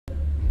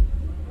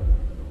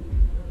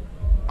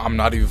I'm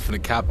not even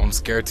finna cap. I'm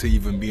scared to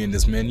even be in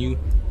this menu.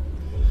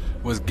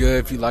 What's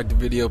good? If you like the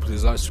video,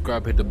 please like,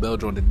 subscribe, hit the bell,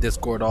 join the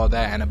Discord, all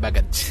that, and a bag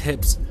of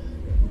chips.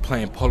 We're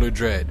playing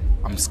Polardread.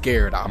 I'm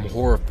scared. I'm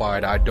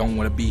horrified. I don't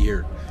want to be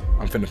here.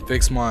 I'm finna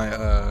fix my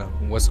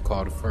what's it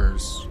called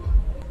first,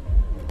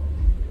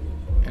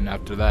 and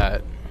after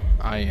that,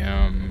 I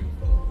am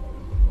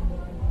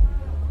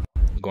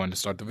going to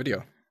start the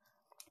video.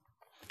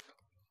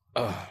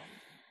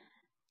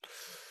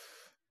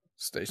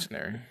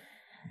 Stationary.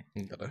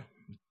 You gotta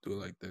do it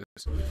like this.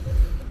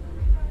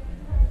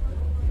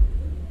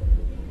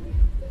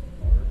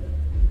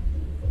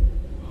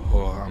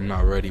 Oh, I'm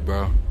not ready,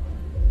 bro.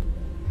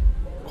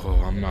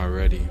 Oh, I'm not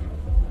ready.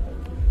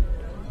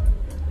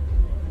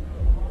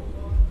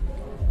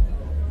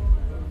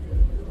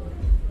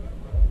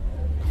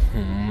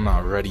 I'm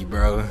not ready,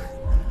 bro.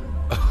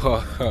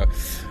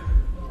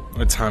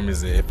 What time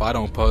is it? If I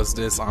don't post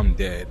this, I'm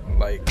dead.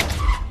 Like,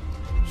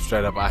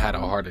 straight up, I had a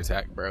heart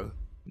attack, bro.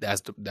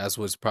 That's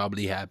what's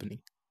probably happening.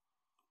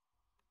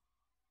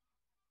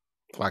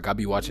 Like, I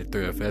be watching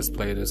 3FS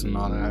play this and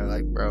all that.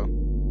 Like, bro.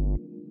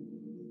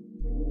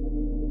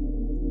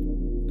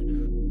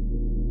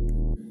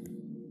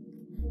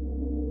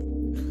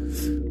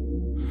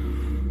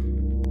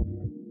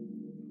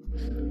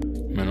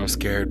 Man, I'm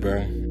scared, bro.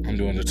 I'm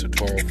doing the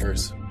tutorial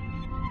first.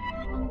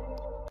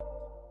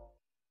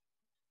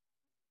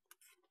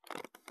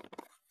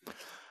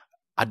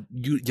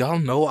 Y'all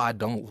know I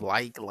don't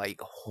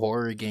like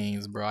horror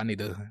games, bro. I need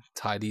to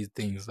tie these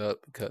things up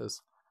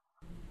because.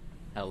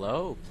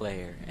 Hello,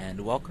 player,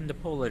 and welcome to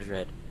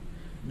Polardread.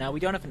 Now,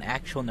 we don't have an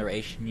actual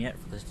narration yet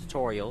for this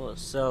tutorial,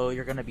 so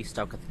you're gonna be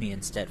stuck with me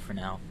instead for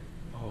now.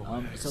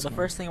 So the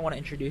first thing I want to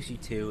introduce you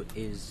to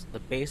is the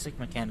basic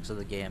mechanics of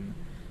the game,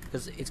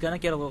 because it's gonna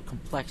get a little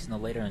complex in the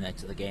later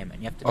nights of the game,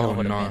 and you have to know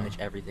how to manage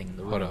everything in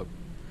the room. Hold up.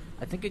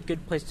 I think a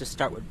good place to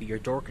start would be your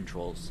door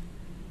controls.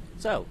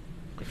 So,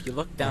 if you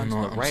look down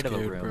to the right of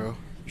the room, bro.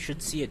 You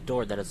should see a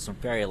door that has some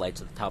fairy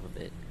lights at the top of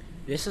it.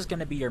 This is going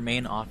to be your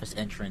main office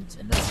entrance,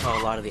 and this is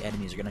how a lot of the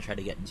enemies are going to try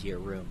to get into your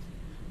room.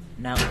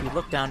 Now, if you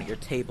look down at your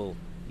table,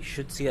 you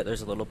should see that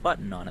there's a little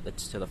button on it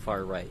that's to the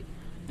far right.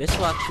 This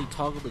will actually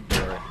toggle the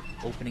door,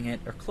 opening it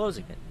or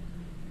closing it.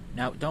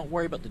 Now, don't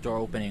worry about the door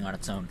opening on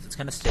its own, because it's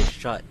going to stay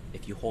shut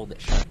if you hold it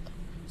shut.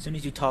 As soon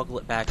as you toggle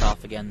it back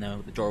off again,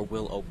 though, the door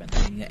will open,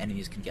 meaning the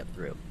enemies can get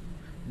through.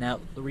 Now,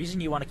 the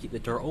reason you want to keep the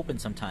door open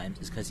sometimes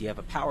is because you have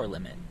a power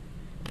limit.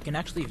 You can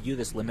actually view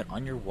this limit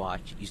on your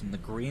watch using the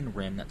green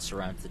rim that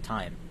surrounds the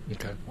time.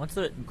 Okay. Once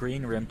the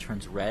green rim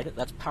turns red,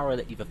 that's power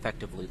that you've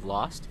effectively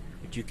lost,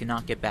 which you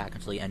cannot get back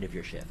until the end of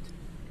your shift. So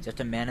you have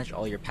to manage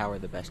all your power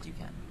the best you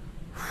can.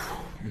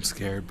 I'm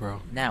scared,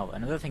 bro. Now,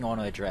 another thing I want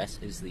to address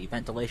is the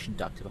ventilation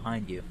duct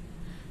behind you.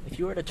 If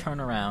you were to turn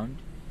around,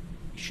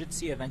 you should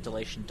see a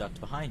ventilation duct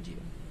behind you.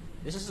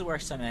 This is where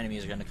some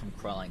enemies are going to come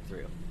crawling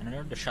through, and in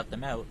order to shut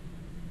them out,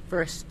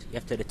 first, you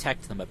have to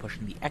detect them by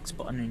pushing the X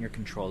button in your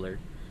controller.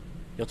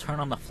 You'll turn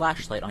on the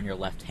flashlight on your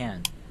left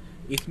hand.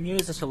 You can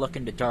use this to look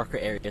into darker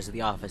areas of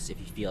the office if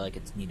you feel like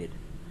it's needed.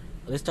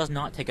 This does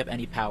not take up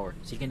any power,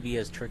 so you can be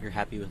as trigger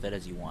happy with it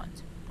as you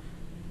want.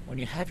 When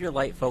you have your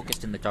light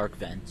focused in the dark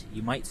vent,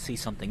 you might see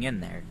something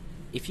in there.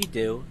 If you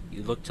do,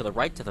 you look to the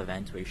right of the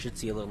vent where you should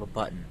see a little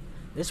button.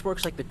 This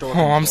works like the door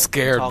control. I'm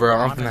scared, bro.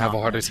 I'm gonna have a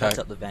heart attack. Shuts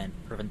out the vent,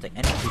 preventing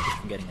any creatures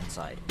from getting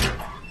inside.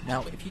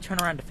 Now, if you turn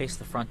around to face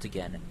the front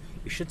again,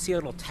 you should see a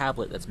little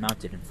tablet that's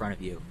mounted in front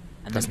of you.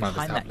 And then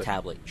behind that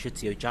tablet, you should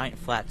see a giant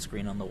flat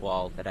screen on the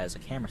wall that has a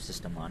camera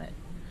system on it.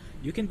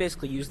 You can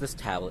basically use this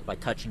tablet by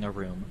touching a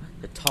room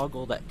to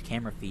toggle that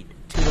camera feed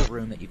to the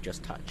room that you've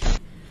just touched.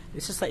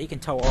 This is so that you can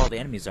tell where all the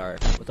enemies are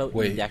without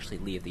needing to actually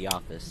leave the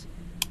office.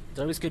 It's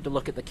always good to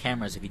look at the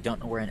cameras if you don't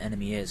know where an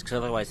enemy is, because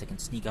otherwise they can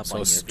sneak up on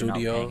you if you're not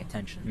paying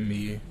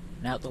attention.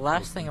 Now, the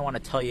last thing I want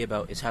to tell you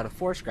about is how to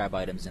force grab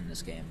items in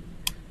this game.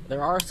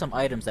 There are some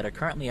items that are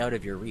currently out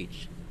of your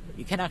reach.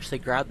 You can actually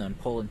grab them and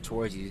pull them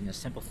towards you using a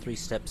simple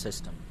 3-step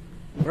system.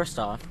 First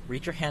off,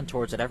 reach your hand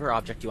towards whatever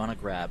object you want to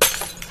grab,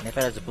 and if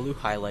it has a blue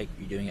highlight,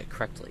 you're doing it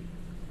correctly.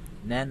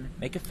 And then,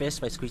 make a fist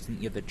by squeezing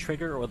either the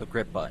trigger or the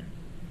grip button.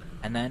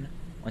 And then,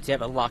 once you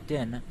have it locked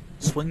in,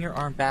 swing your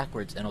arm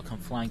backwards and it'll come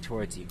flying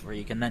towards you, where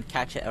you can then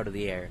catch it out of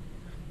the air.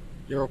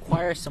 You'll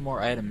require some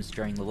more items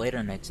during the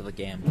later nights of the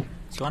game,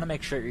 so you want to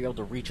make sure you're able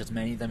to reach as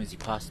many of them as you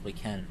possibly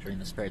can during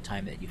the spare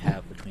time that you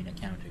have between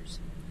encounters.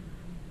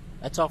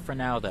 That's all for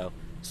now, though.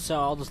 So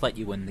I'll just let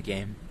you win the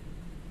game.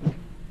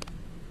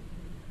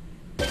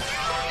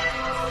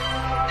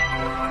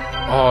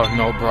 Oh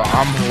no, bro.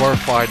 I'm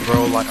horrified,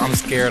 bro. Like, I'm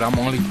scared. I'm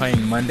only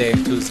playing Monday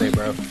and Tuesday,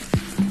 bro.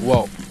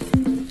 Whoa.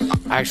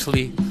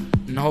 Actually,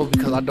 no,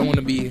 because I don't want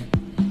to be...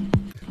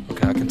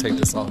 Okay, I can take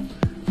this off.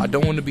 I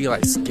don't want to be,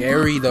 like,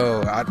 scary,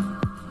 though. I'm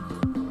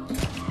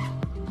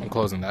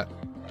closing that.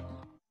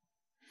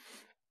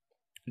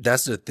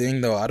 That's the thing,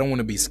 though. I don't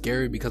want to be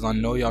scary because I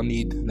know y'all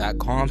need that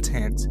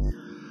content.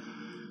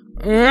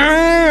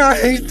 I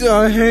hate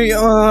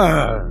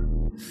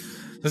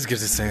Let's get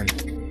this in.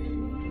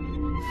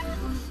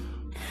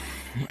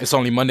 It's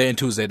only Monday and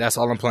Tuesday. That's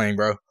all I'm playing,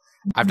 bro.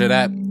 After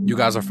that, you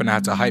guys are finna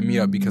have to hype me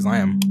up because I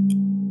am.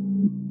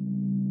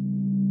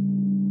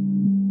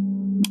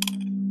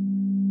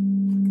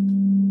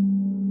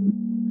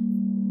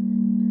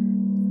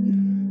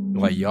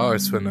 Like, y'all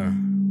is finna.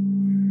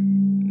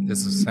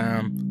 This is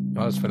Sam.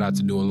 Y'all is finna have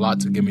to do a lot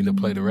to get me to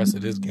play the rest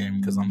of this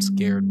game because I'm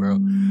scared, bro.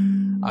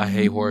 I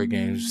hate horror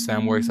games.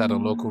 Sam works at a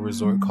local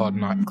resort called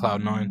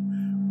Cloud9.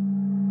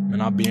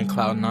 Man, I'll be in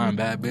Cloud9,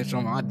 bad bitch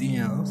on my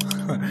DMs.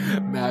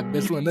 Bad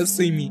bitch wanna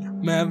see me.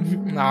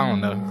 Man, I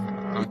don't know.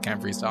 I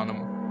can't freestyle no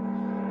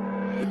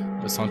more.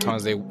 But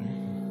sometimes they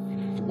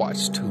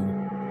watch too.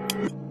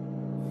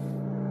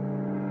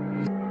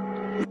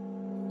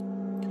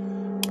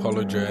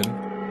 Polardread.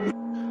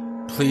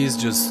 Please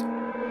just,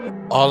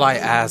 all I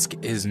ask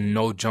is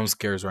no jump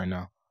scares right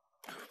now.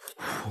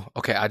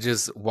 Okay, I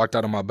just walked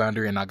out of my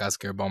boundary and I got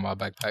scared by my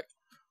backpack.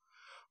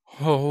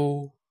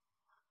 Oh.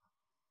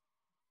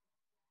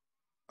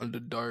 Under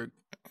dark.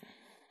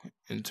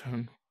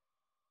 Intern.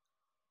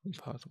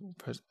 Impossible.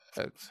 Press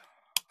X.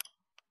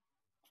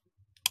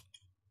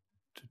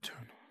 To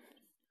turn.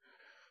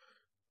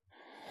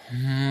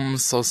 I'm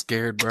so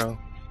scared, bro.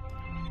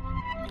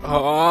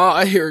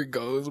 Oh, here it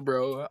goes,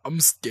 bro. I'm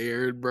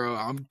scared, bro.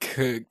 I'm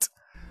cooked.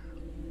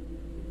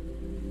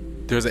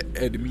 There's an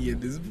enemy in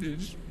this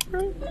bitch,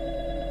 bro.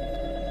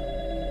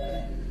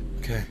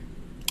 Okay.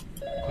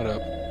 Hold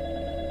up.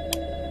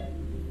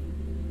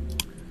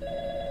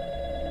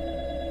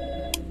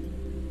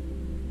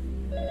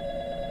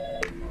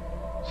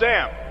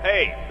 Sam,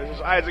 hey, this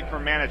is Isaac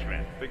from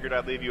management. Figured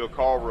I'd leave you a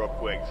call real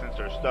quick since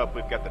there's stuff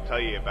we've got to tell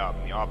you about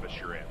in the office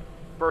you're in.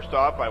 First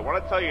off, I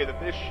want to tell you that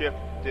this shift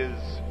is,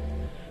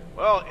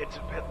 well, it's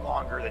a bit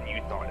longer than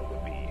you thought it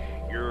would be.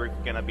 You're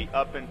gonna be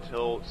up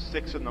until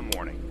 6 in the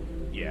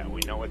morning. Yeah,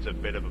 we know it's a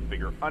bit of a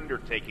bigger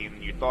undertaking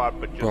than you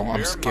thought, but just bro,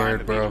 I'm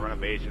scared, bro. These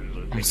renovations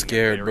are I'm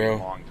scared, a very bro.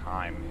 long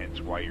time,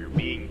 hence why your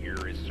being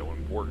here is so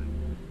important.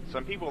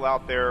 Some people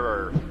out there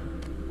are,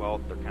 well,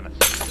 they're kind of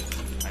stupid.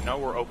 I know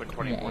we're open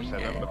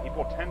 24/7, but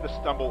people tend to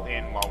stumble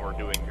in while we're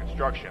doing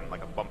construction,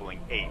 like a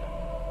bumbling ape.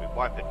 We've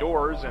locked the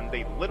doors, and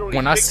they literally.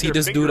 When I see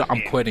this dude,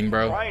 I'm quitting,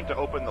 bro. Trying to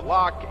open the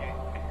lock, and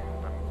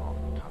I'm off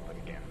topic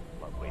again.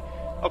 Lovely.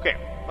 Okay,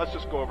 let's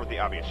just go over the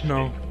obvious.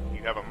 No.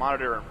 You have a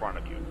monitor in front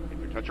of you. If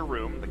you touch a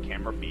room, the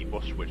camera feed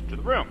will switch to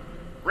the room.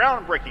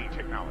 Groundbreaking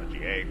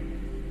technology, eh?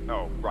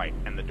 Oh, right,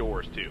 and the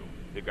doors too.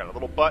 You've got a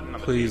little button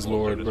on the Please, table,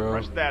 Lord, so just bro.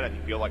 press that if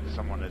you feel like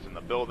someone is in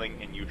the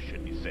building, and you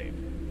should be safe.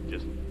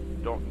 Just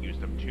don't use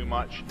them too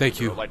much.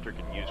 Thank you. The electric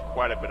can use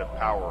quite a bit of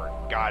power,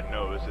 and God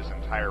knows this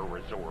entire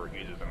resort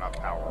uses enough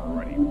power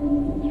already.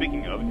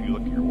 Speaking of, if you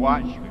look at your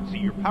watch, you can see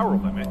your power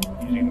limit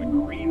using the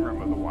green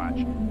rim of the watch.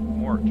 The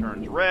more it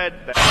turns red,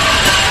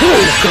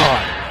 Oh,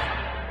 God!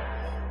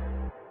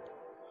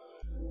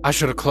 I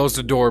should have closed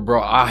the door,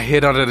 bro. I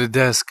hid under the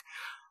desk.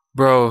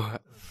 Bro.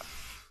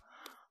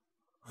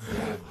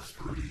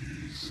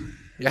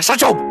 Yeah, shut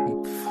your...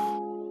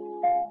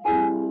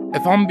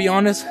 If I'm gonna be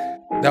honest,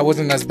 that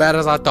wasn't as bad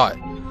as I thought.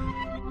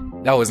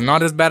 That was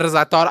not as bad as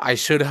I thought. I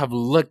should have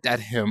looked at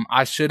him.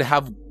 I should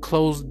have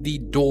closed the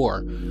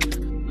door.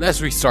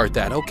 Let's restart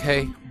that,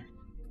 okay?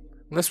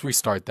 Let's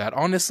restart that.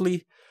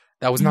 Honestly,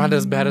 that was not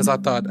as bad as I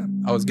thought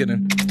I was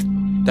getting.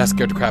 That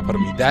scared the crap out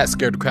of me. That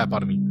scared the crap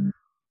out of me.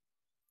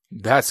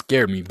 That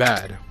scared me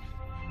bad.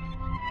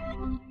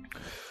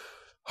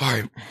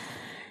 Alright.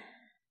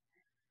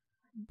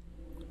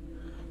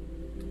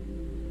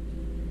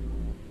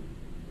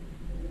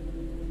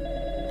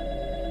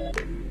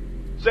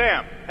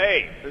 Sam,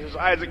 hey, this is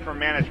Isaac from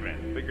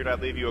management. Figured I'd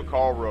leave you a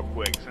call real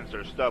quick since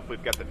there's stuff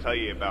we've got to tell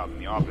you about in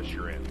the office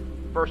you're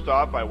in. First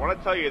off, I want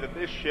to tell you that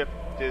this shift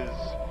is,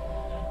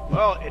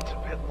 well, it's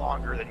a bit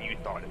longer than you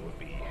thought it would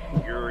be.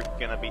 You're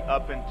gonna be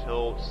up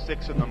until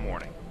 6 in the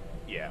morning.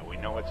 Yeah, we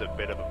know it's a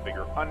bit of a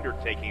bigger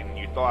undertaking than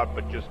you thought,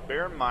 but just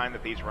bear in mind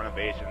that these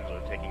renovations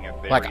are taking a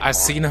very Like, I long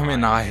seen him time.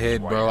 in my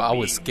head, That's why bro. your I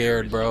was being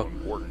scared, here is bro. so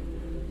important.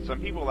 Some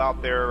people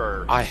out there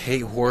are... I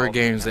hate horror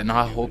games, and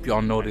I hope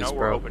y'all know this, I know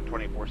we're bro. open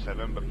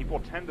 24/7, but people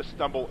tend to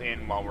stumble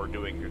in while we're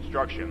doing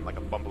construction like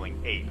a bumbling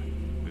ape.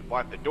 We've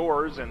locked the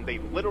doors, and they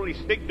literally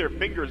stick their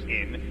fingers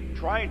in,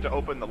 trying to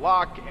open the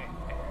lock, and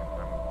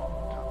I'm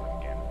off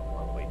topic again.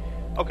 Lovely.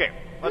 Okay,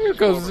 let's Here just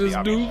go goes over this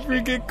the dude obvious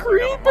freaking things.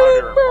 creeping, We have a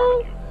monitor in front bro.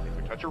 of you.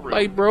 If you touch a room,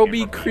 Like, bro, the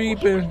be camera feed will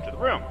creeping. switch to the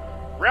room.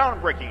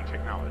 Groundbreaking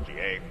technology,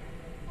 eh?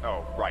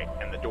 Oh, right,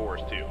 and the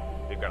doors too.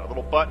 They've got a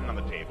little button on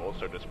the table,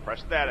 so just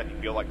press that if you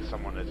feel like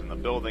someone is in the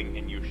building,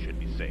 and you should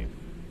be safe.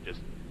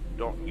 Just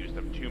don't use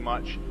them too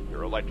much.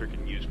 Your electric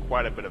can use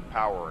quite a bit of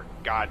power, and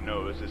God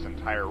knows this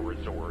entire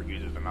resort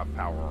uses enough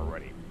power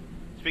already.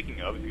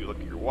 Speaking of, if you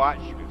look at your watch,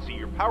 you can see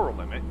your power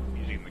limit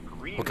using the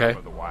green rim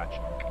of the watch.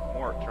 The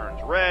more it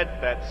turns red,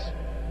 that's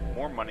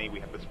more money we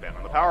have to spend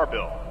on the power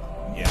bill.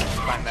 Yeah,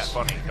 you find that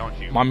funny, don't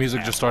you? My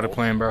music just started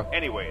playing, bro.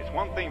 Anyways,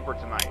 one thing for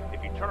tonight.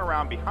 If you turn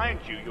around behind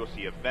you, you'll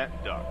see a vent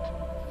duct.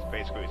 It's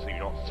basically so you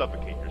don't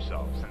suffocate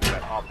yourself, since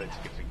that office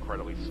gets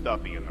incredibly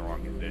stuffy in the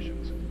wrong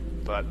conditions.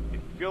 But if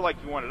you feel like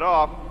you want it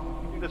off,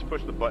 you can just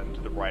push the button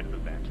to the right of the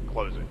vent and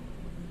close it.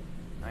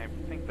 I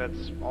think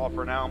that's all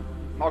for now.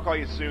 I'll call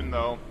you soon,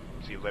 though.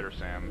 See you later,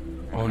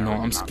 Sam. Oh no,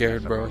 I'm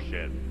scared, bro.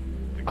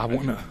 I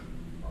wanna.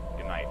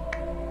 Good night.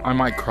 I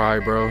might cry,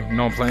 bro.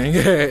 No, I'm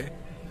playing.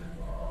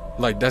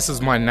 Like, this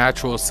is my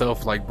natural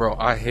self. Like, bro,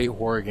 I hate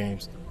horror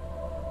games.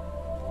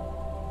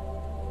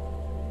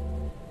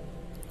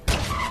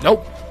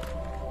 Nope.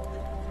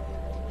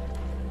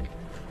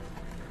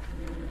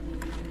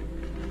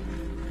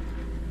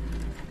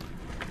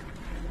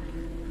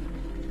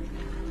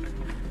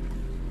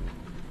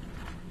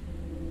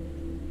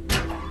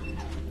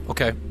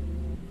 Okay.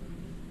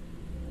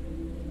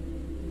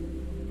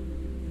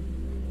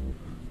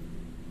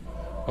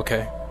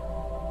 Okay.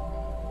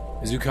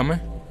 Is you coming?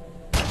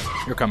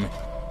 You're coming.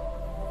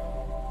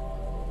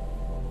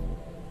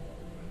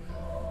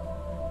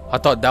 I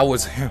thought that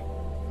was him.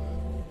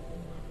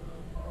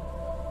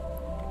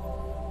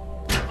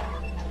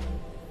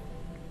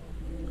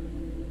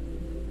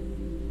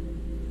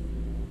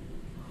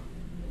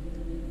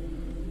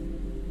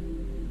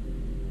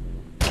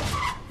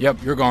 Yep,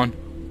 you're gone.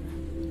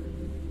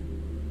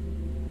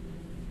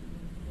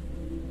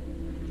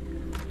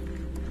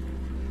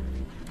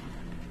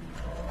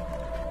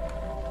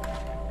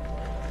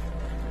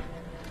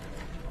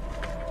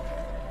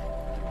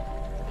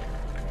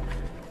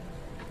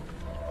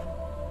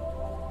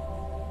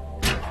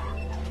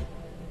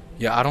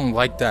 Yeah, I don't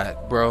like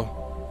that, bro.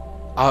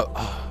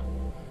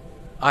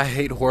 I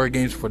hate horror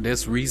games for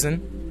this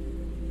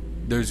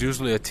reason. There's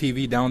usually a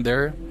TV down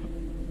there.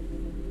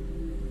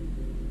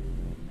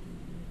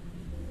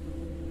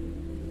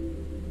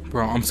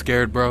 Bro, I'm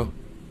scared, bro.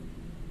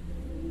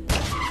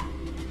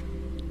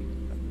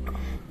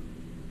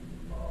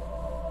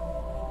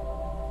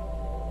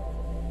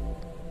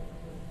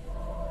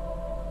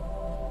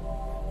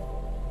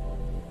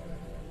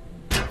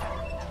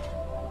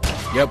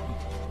 Yep.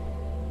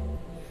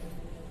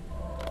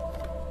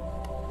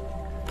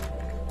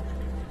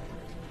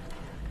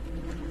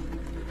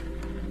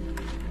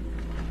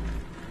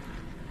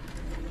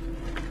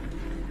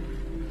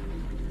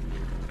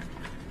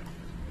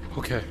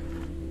 Okay.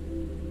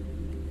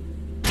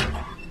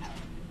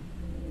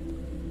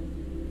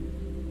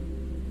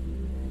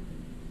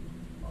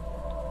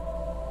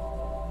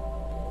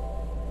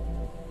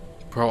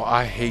 Bro,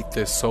 I hate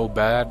this so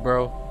bad,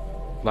 bro.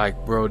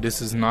 Like, bro,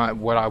 this is not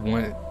what I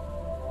want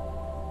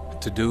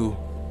to do.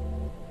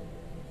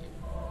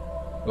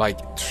 Like,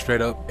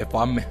 straight up, if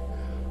I'm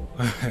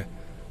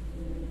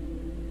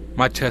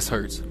my chest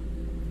hurts.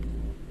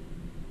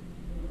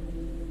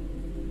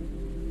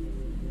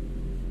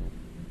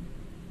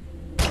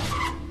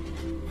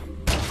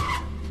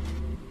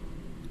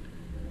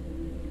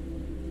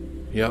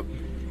 Yep,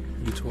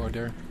 you two are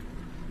there.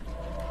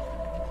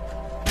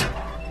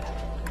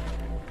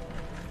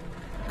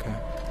 Okay.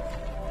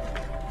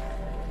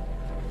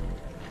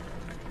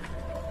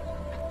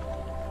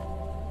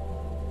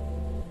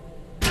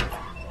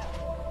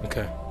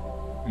 Okay,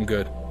 I'm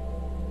good.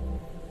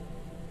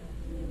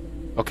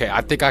 Okay,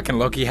 I think I can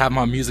low-key have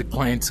my music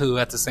playing too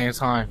at the same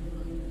time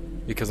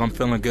because I'm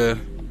feeling good.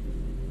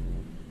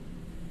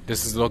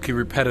 This is low-key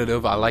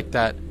repetitive. I like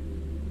that.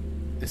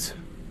 It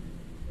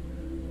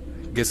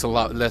gets a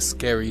lot less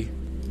scary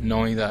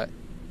knowing that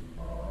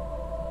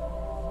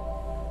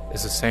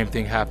it's the same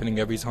thing happening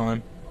every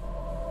time.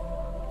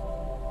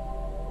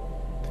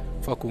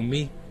 Fuck with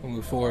me, I'm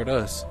looking forward to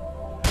us.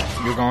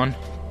 You're gone.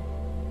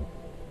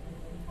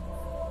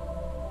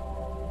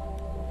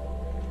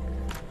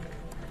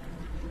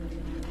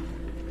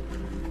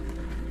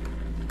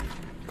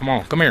 Come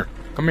on, come here,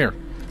 come here.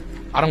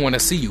 I don't want to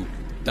see you.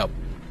 The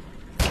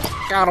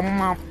fuck out of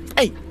my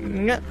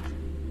face.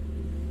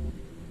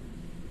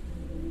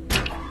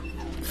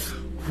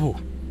 Whew.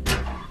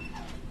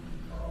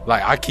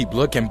 Like, I keep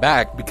looking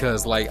back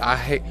because, like, I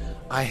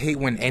hate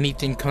when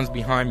anything comes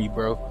behind me,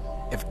 bro.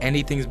 If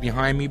anything's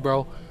behind me,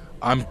 bro,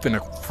 I'm finna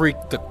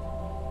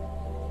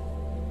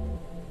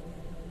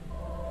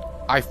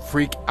I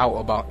freak out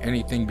about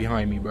anything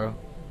behind me, bro.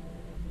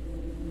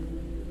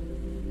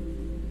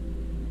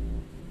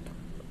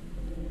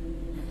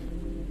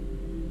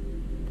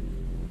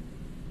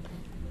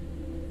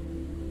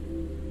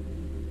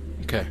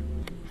 Okay.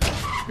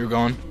 You're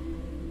gone.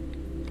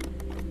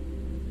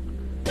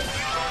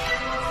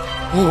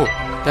 Oh,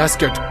 that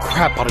scared the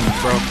crap out of me,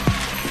 bro.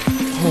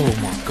 Oh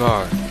my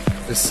god.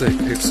 It's sick.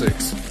 It's sick.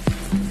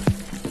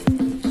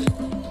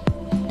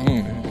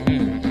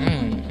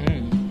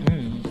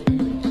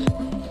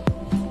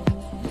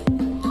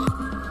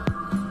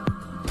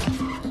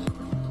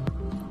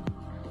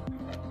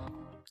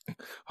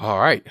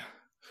 Alright.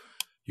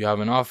 You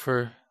have an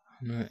offer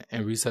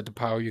and reset the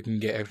power. You can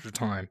get extra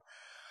time.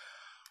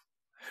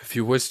 If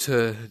you wish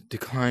to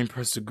decline,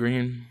 press the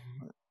green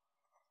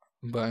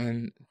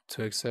button.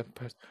 To accept,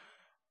 press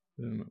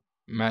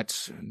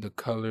match the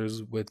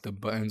colors with the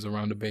buttons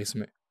around the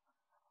basement.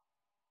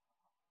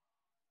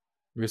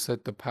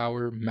 Reset the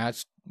power.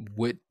 Match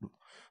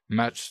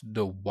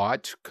the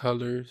watch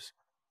colors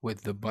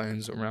with the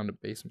buttons around the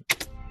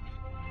basement.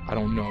 I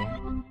don't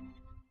know.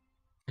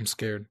 I'm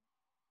scared.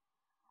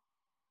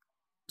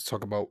 Let's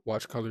talk about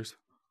watch colors.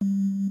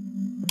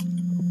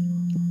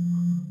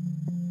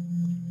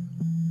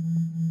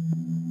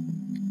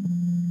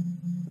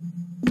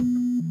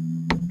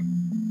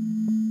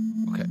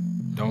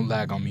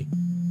 lag on me.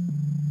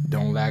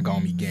 Don't lag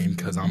on me, game,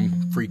 because I'm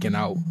freaking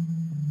out.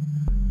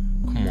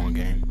 Come on,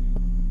 game.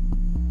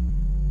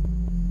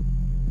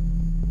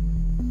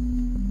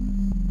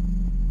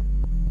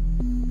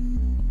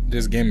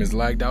 This game is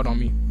lagged out on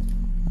me.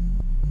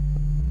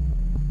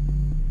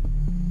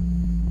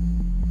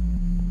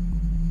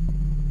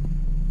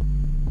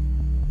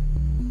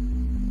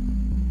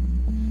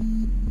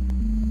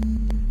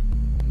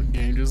 The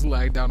game just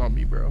lagged out on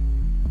me, bro.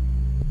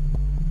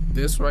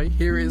 This right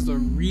here is the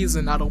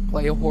reason I don't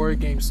play horror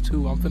games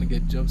too. I'm finna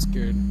get jump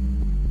scared.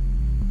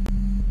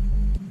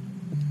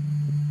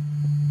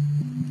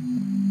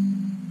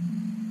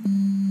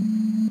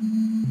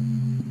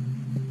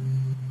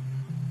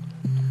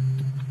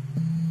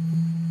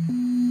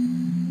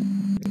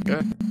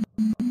 Okay.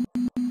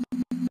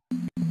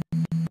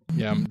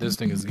 Yeah, this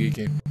thing is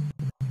geeky.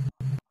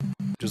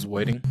 Just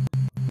waiting.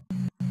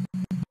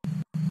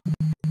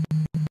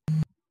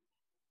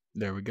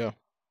 There we go.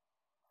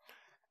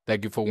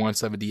 Thank you for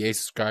 178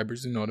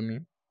 subscribers. You know what I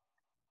mean?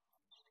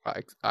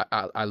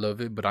 I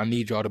love it, but I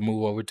need y'all to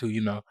move over to,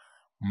 you know,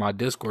 my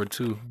Discord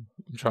too.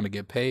 I'm trying to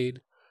get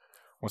paid.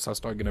 Once I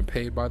start getting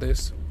paid by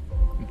this,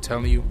 I'm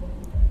telling you,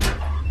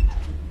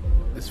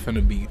 it's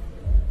finna be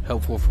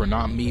helpful for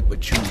not me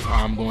but you.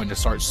 I'm going to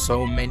start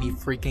so many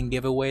freaking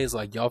giveaways.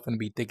 Like, y'all finna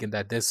be thinking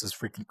that this is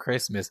freaking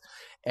Christmas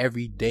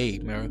every day,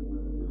 man.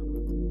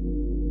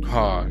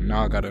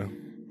 Now I gotta.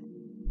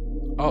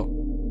 Oh,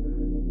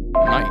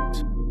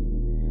 night.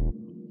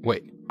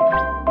 Wait.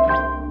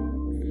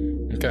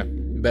 Okay,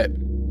 bet.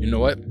 You know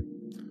what?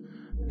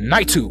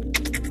 Night 2.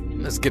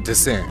 Let's get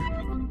this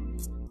in.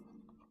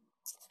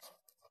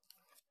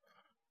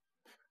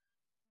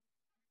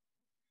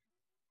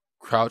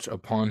 Crouch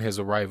upon his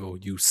arrival.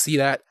 You see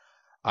that?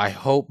 I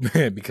hope,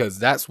 because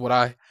that's what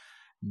I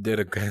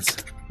did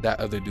against that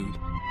other dude.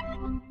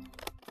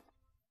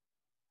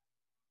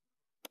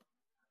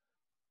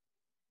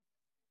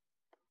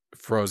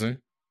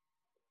 Frozen.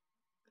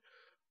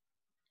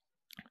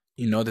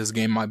 You know, this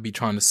game might be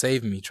trying to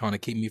save me, trying to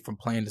keep me from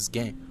playing this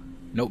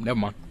game. Nope, never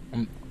mind.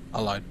 I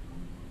lied.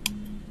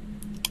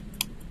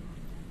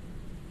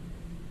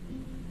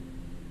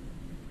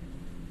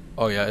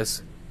 Oh yeah,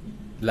 it's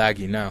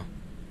laggy now.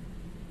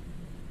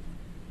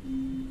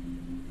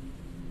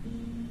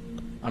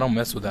 I don't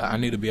mess with that. I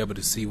need to be able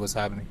to see what's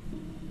happening.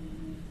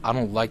 I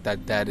don't like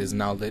that is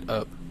now lit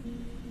up.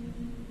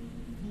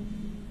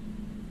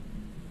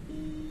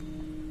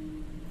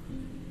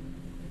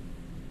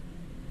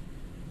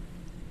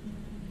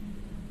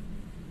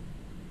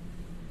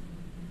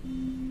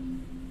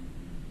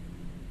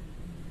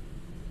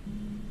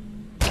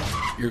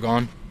 You're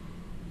gone.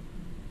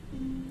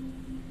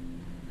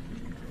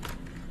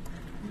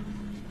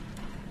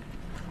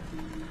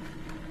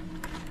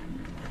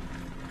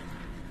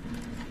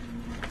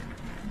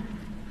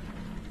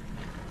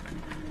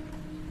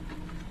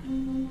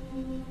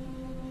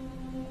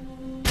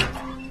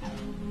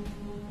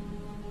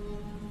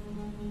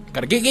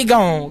 Gotta get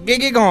gone.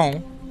 Get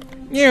gone.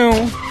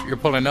 You're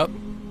pulling up.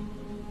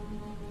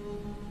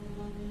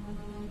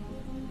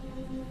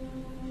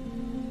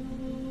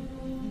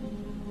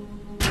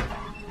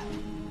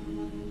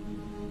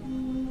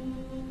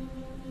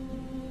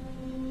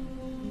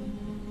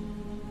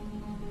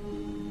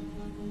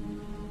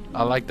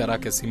 I like that I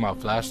can see my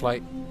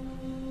flashlight.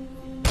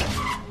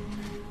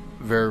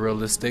 Very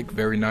realistic,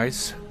 very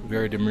nice,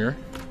 very demure.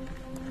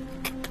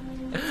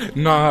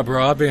 Nah,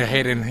 bro, I've been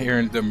hating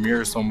hearing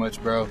demure so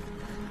much, bro.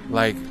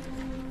 Like,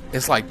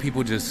 it's like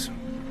people just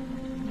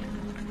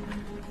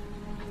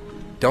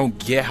don't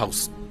get how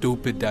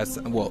stupid that's.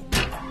 Well,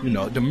 you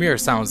know, demure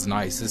sounds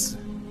nice.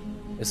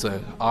 It's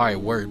a alright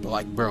word, but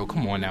like, bro,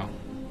 come on now.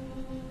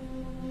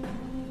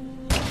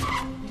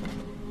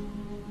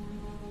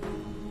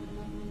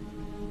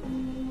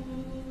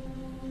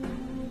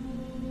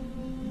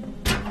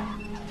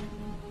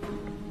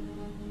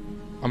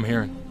 I'm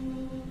hearing.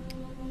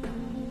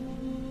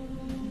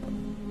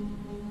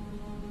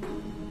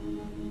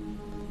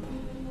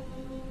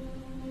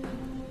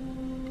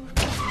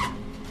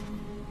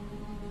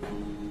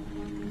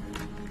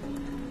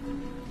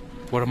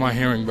 What am I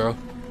hearing, bro?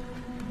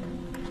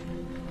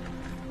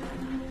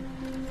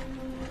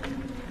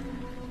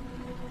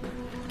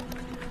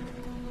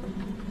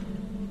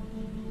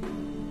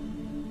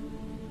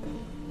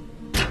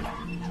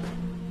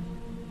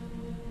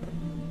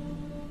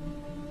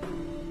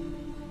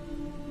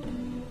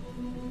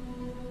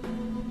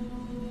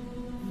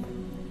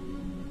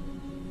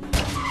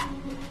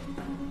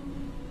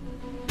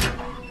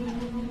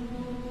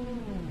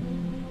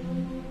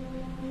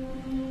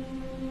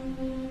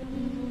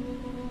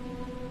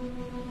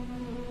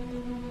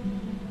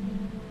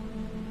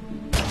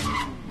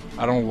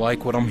 I don't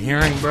like what I'm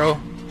hearing, bro.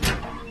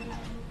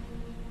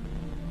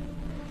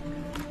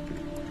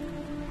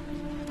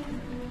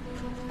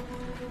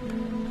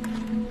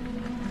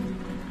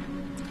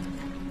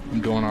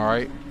 I'm doing all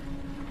right.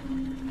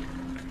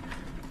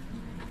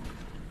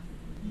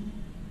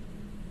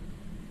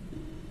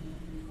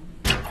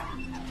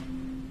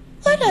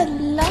 What a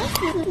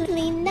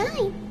lovely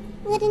night,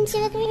 wouldn't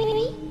you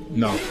agree?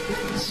 No.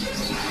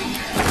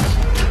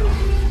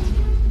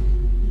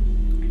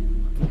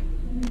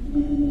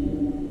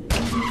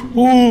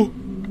 Ooh!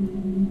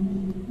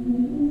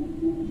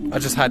 I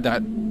just had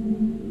that.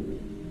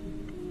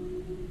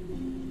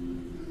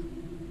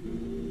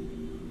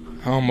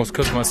 I almost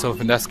cooked myself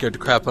and that scared the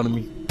crap out of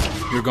me.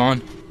 You're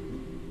gone.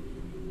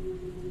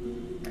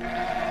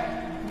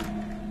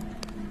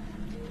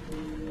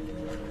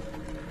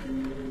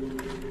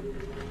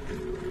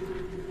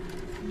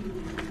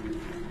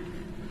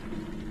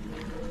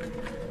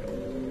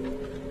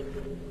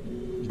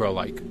 Bro,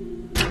 like,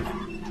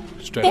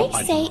 straight up.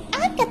 They say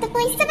I've got the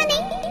voice of an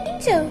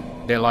angel.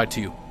 They lied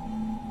to you.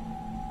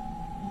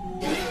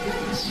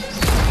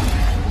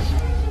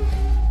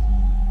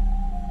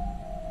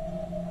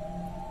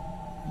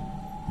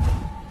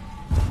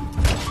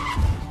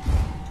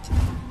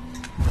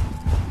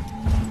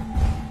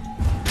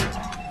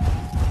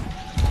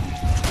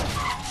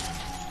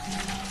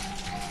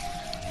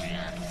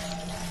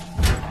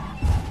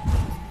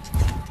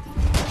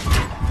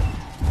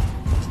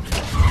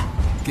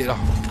 Get off.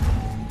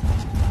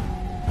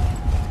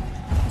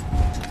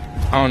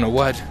 I don't know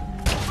what.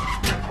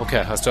 Okay,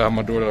 I still have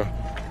my door there.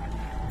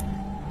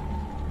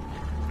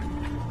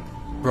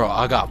 Bro,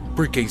 I got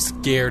freaking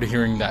scared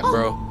hearing that,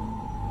 bro.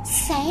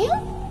 Sam?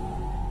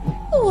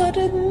 What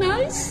a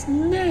nice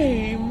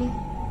name.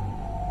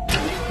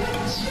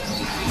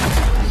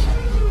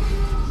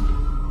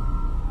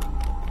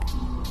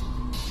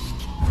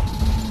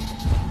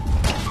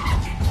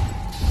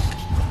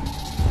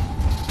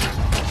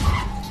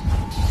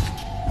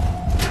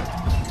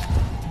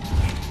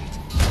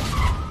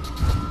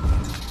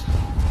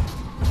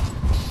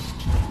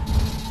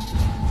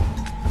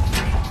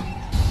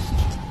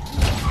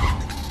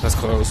 That's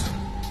close.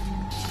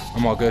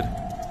 I'm all good.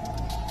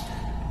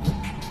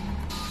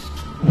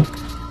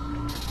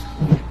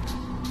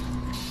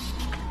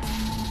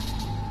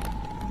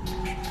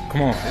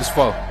 Come on, it's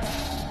full.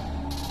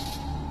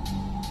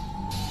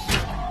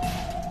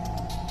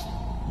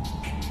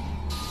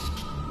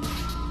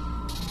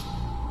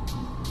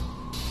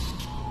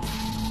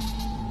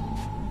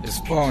 It's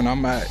full and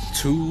I'm at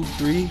 2,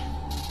 3.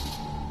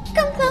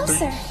 Come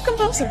closer. Come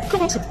closer, come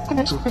closer,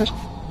 come closer.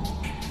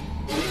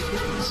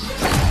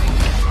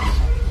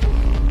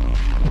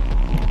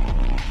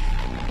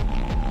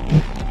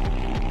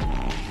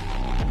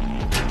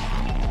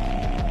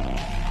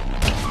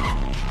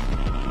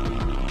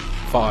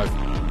 Five.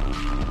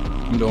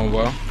 I'm doing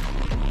well.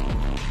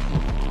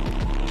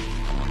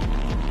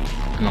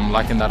 And I'm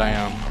liking that I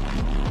am.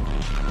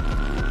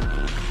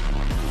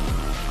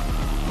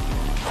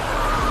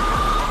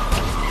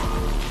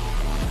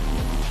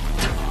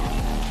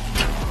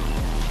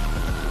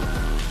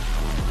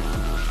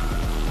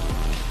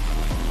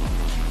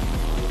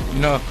 You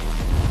know,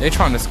 they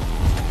trying to...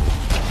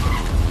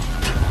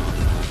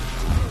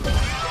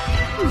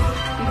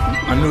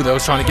 I knew they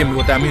was trying to get me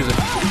with that music.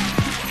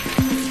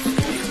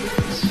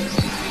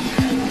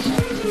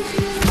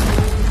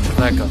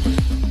 Back up.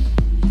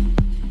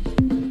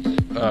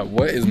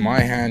 What is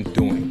my hand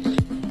doing?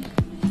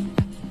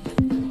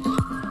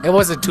 It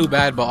wasn't too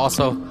bad, but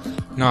also,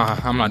 nah,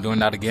 I'm not doing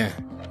that again.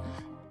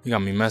 You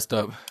got me messed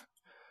up.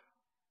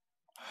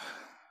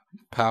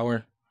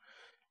 Power.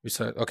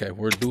 Reset. Okay,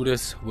 we'll do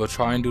this. We'll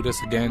try and do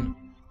this again.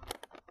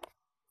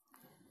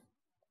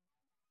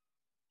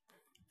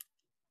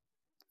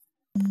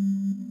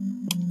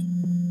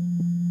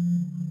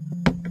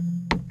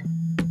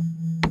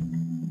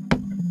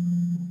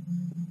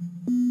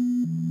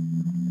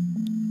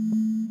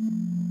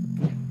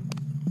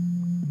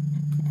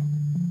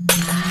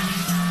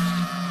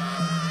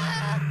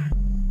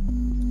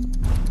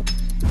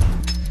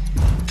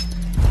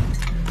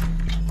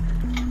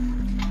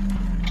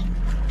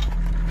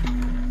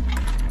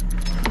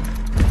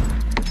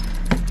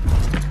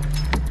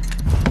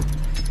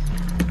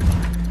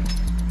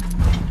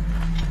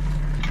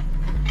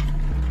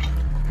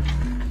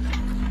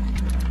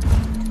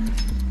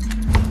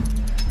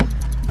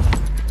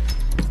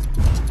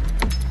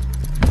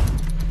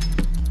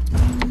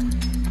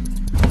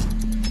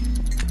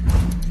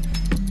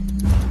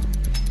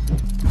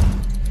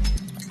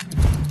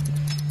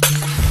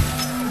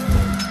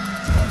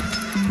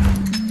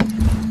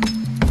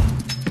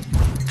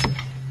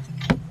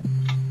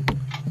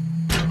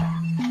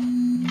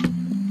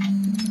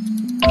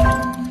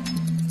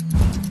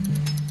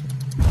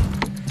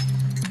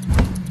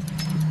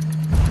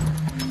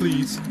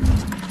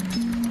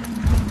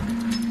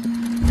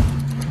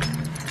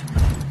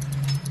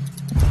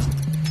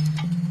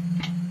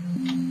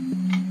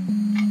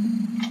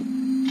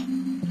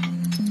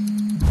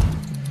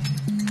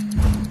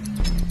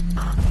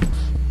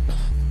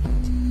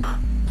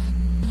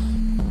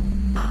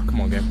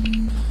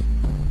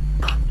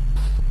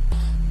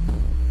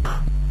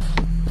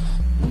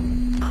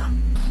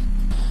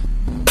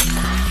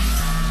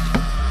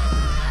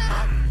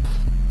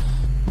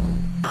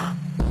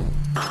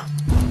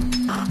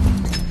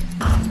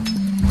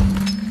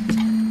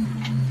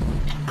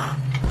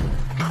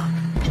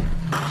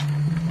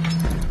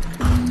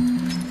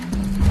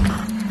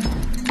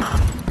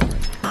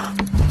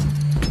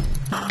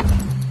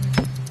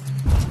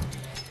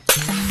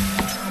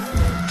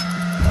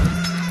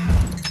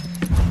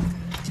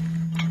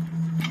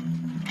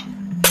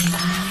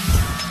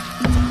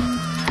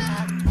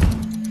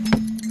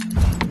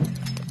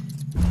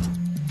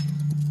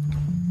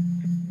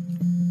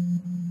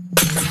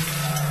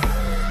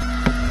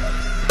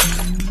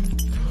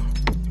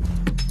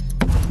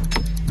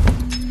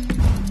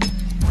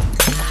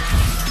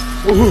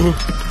 Ooh.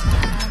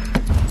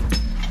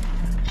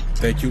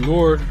 Thank you,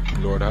 Lord.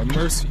 Lord have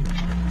mercy.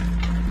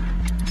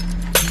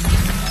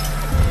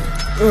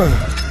 Oh.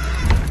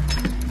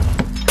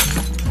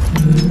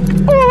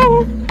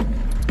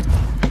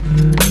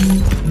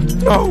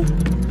 No.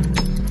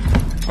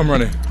 I'm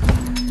running.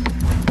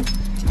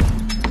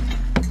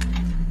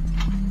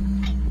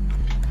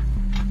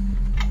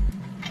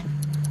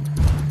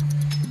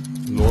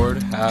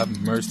 Lord have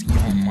mercy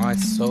on my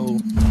soul.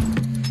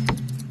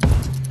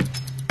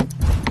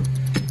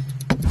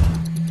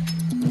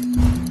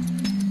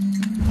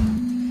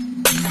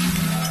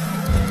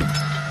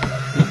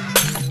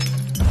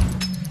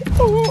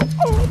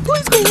 Oh,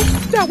 please go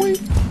that way.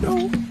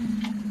 No.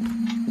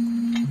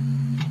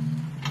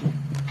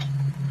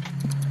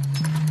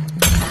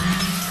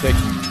 Thank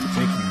you.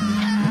 Thank you.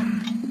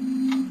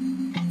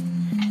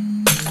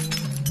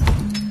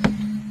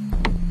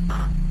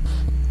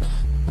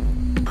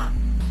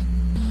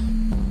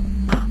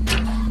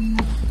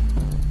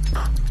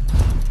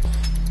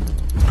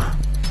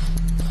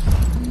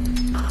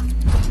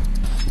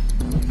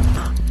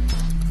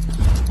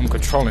 I'm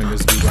controlling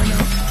this dude right now.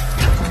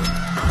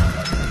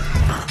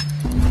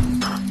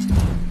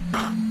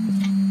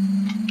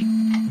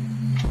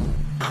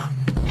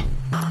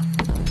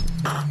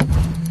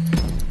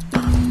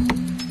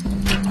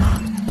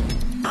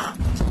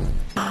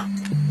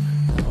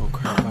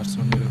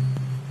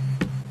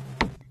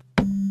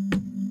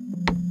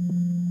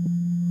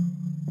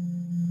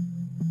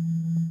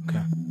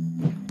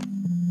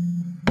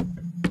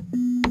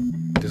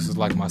 This is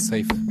like my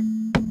safe.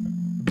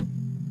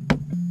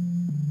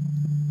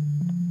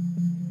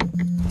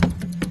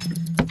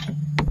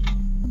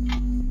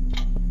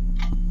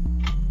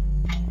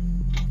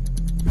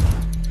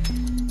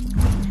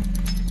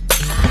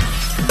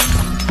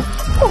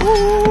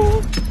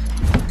 Oh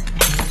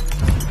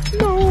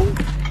no!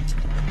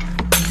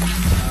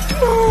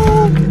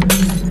 No!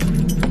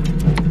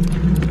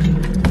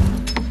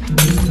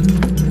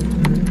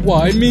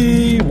 Why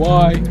me?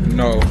 Why?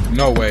 No,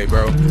 no way,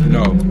 bro.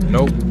 No,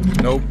 nope.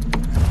 Nope.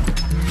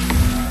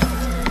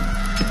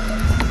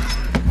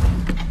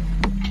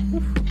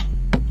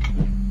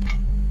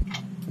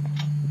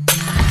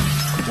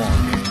 Come on,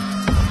 man.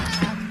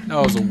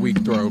 That was a weak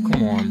throw.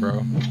 Come on, bro.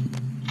 Go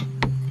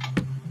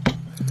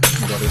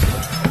this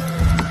way.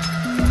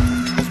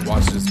 Just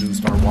watch this dude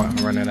start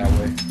running that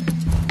way.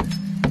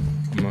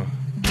 I'm gonna...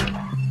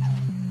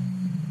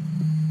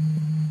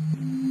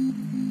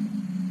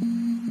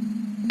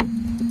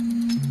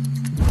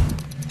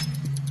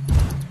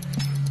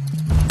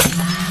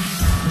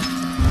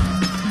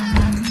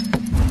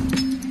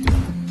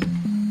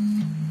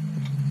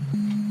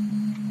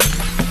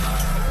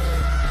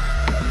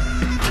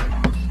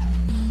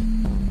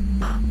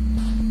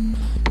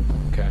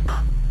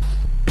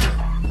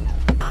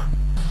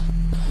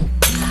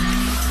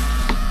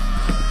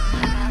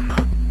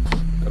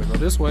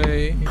 this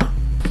way.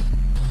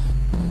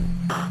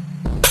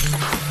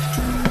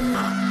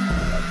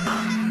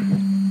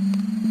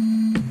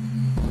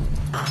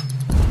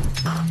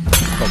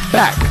 Go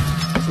back.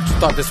 What you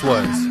thought this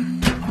was?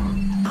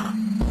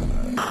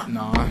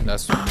 Nah,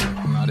 that's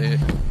not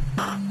it.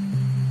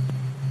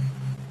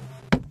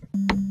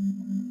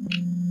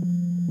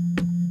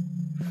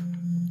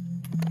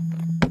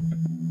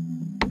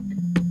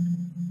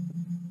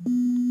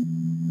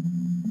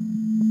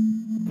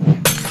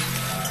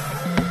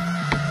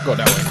 Go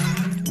that way.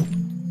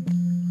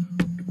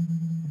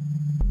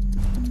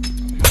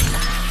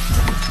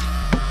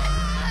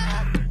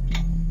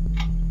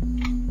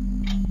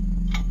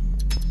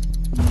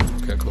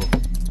 Okay, cool.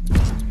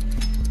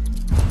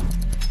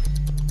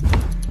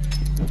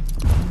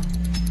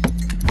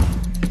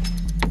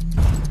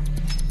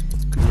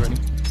 Okay, you ready?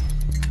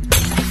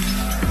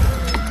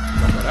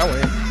 Don't go that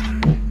way.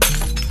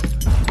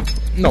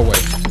 No way.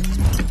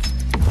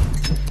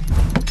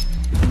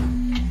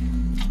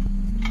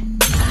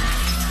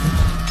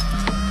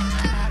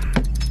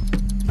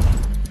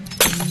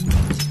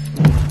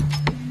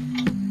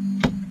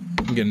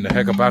 I'm getting the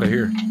heck up out of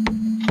here.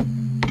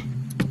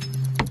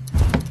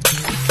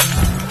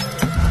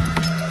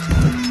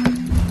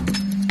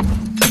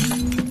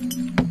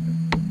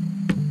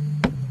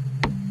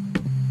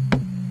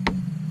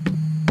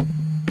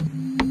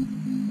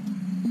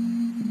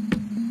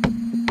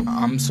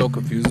 I'm so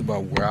confused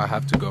about where I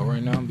have to go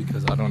right now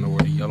because I don't know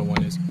where the yellow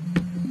one is.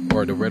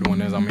 Or the red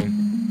one is, I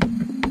mean.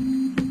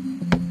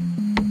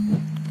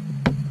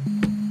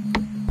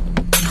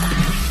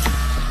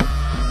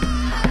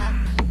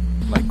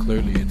 Like,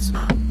 clearly it's...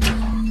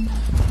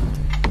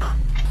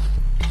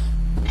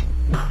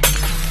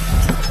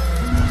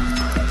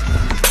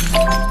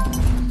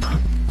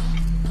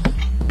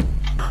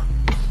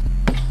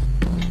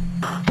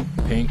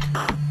 pink.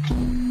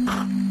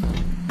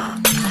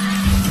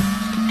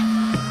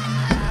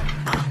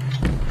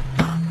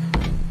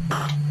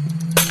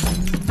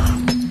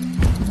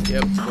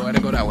 Yep, go ahead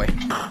and go that way.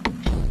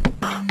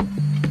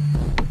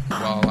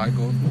 While I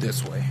go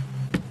this way.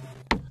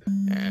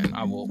 And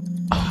I will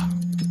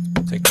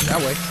take you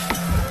that way.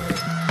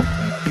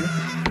 Thank you.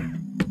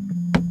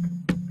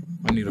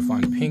 I need to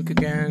find pink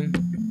again.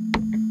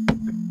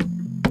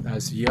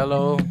 That's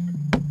yellow.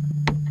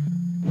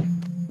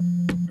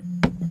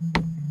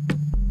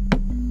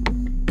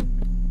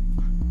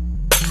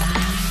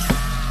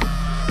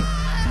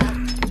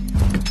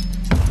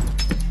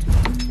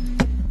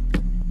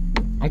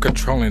 I'm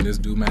controlling this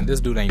dude, man.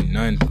 This dude ain't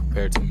none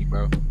compared to me,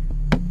 bro.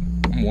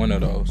 I'm one of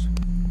those.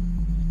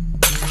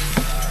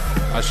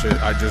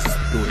 I just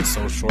do it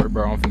so short,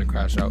 bro. I'm finna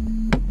crash out.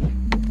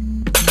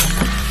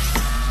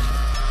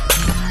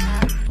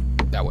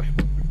 That way.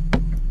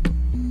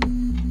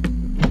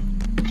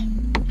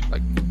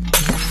 Like.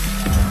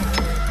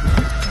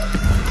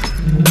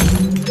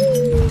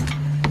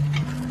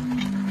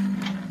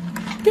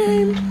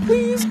 Game,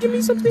 please give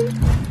me something.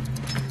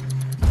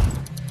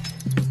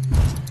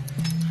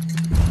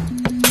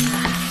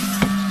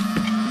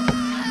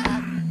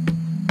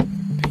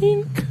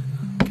 Pink.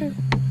 Okay.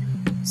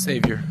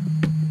 Savior.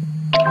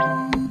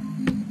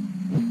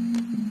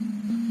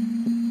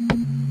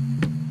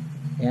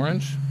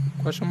 Orange?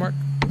 Question mark?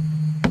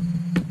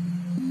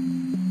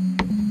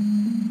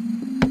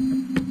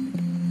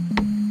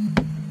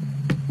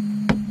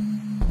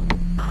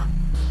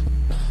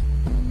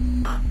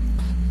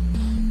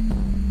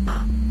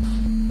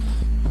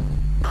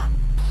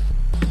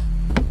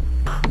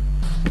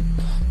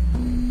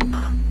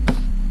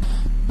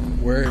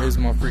 Where is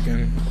my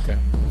freaking... Okay,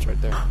 it's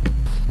right there.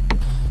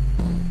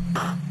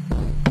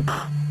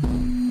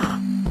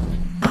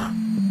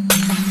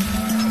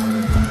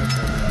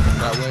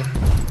 That way.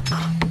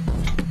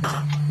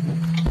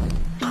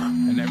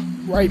 And then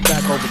right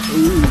back over.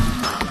 Ooh.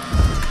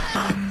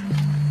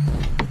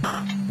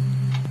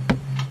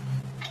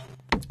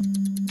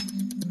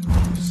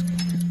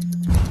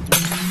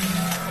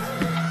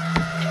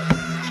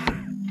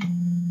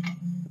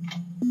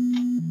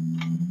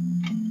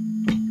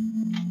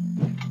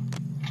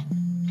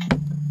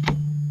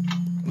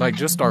 Like,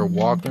 just start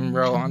walking,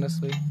 bro,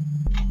 honestly.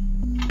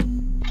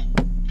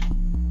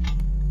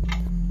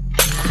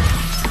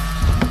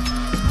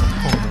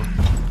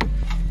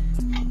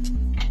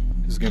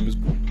 This game is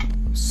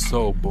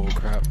so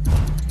bullcrap.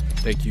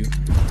 Thank you.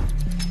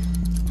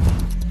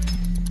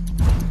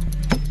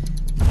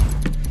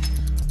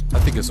 I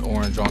think it's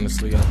orange,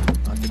 honestly. I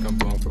think I'm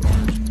going for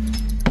orange.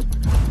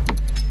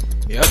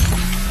 Yep.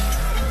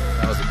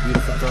 That was a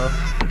beautiful throw.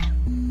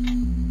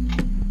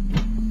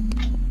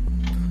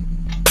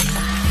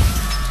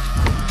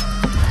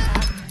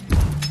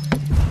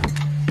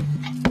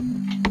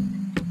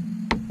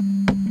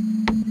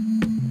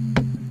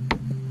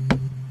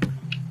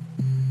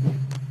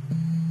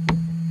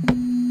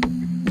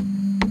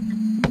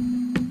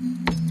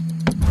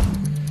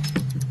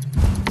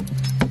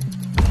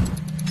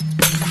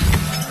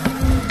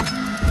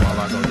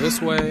 This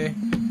way,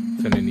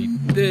 finna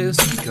need this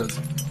because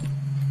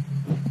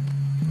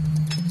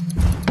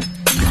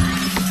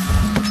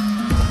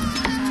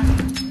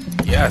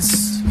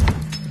yes.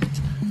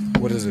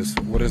 What is this?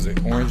 What is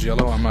it? Orange,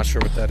 yellow? I'm not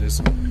sure what that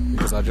is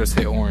because I just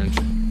hit orange,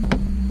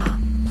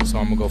 so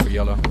I'm gonna go for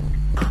yellow.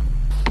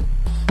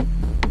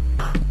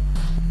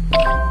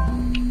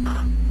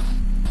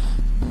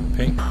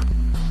 Pink?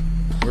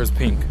 Where's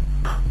pink?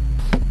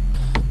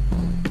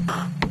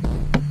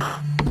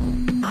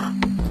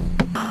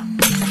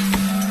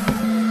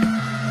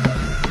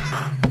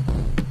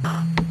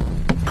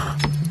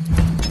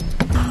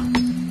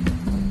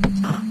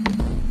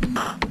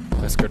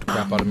 Scared the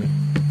crap out of me.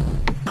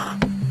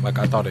 Like,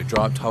 I thought it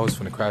dropped. I was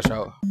finna crash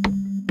out.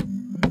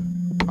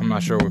 I'm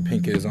not sure where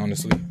pink is,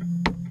 honestly.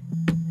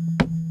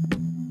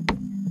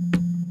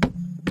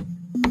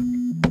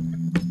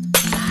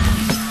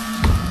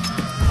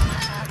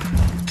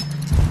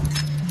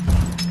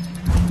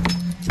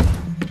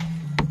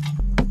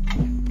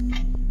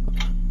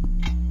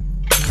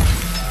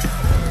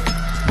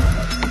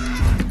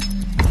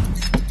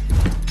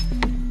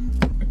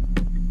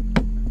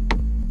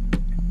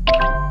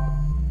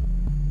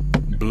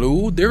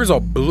 Blue? There's a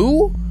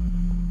blue?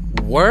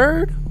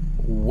 Word?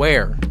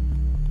 Where?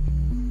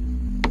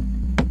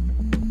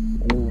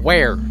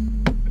 Where?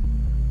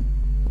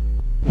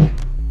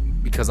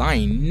 Because I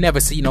ain't never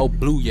seen no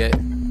blue yet.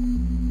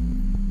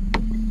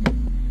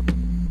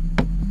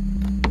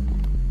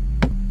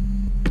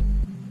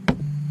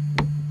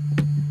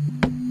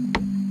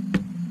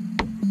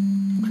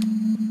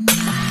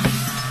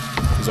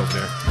 He's over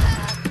there.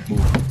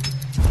 Move.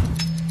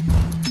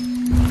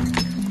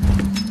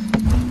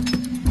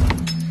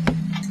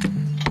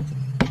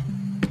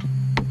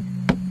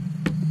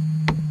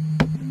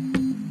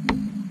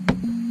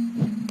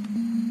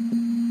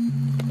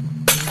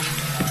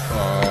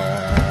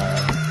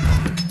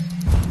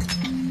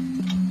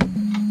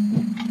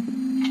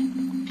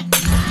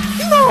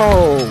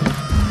 No!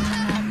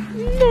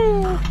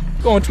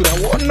 Going to that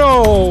wall.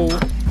 No!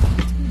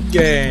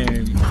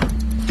 Game.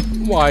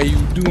 Why you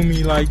do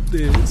me like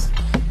this?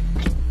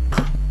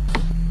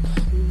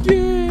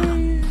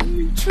 Game.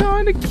 You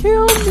trying to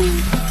kill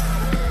me?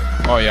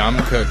 Oh yeah, I'm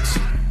cooked.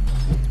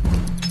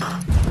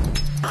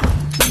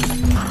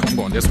 I'm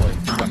going this way.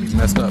 You got me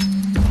messed up.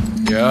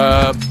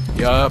 Yup.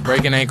 Yeah,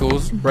 breaking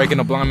ankles, breaking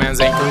a blind man's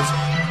ankles.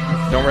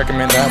 Don't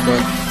recommend that,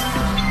 but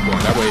going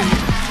that way.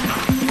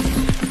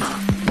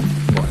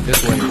 Going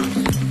this way.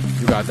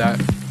 You got that.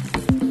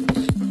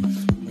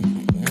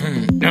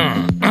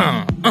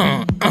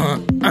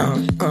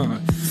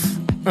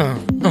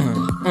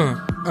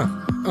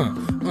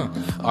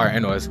 Alright,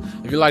 anyways,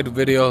 if you like the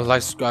video,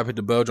 like, subscribe, hit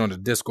the bell, join the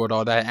Discord,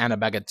 all that, and a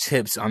bag of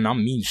tips. I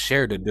mean,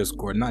 share the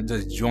Discord, not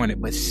just join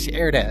it, but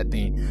share that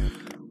thing.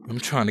 I'm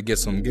trying to get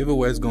some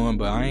giveaways going,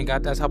 but I ain't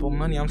got that type of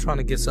money. I'm trying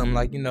to get some,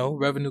 like, you know,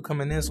 revenue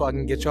coming in so I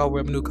can get y'all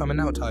revenue coming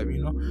out type, you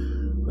know.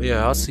 But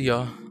yeah, I'll see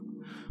y'all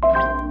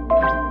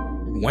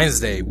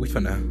Wednesday. We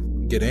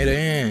finna get it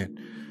in.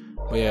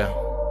 But yeah,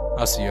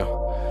 I'll see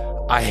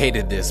y'all. I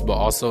hated this, but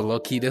also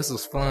low-key, this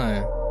was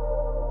fun.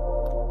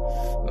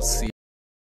 Let's see.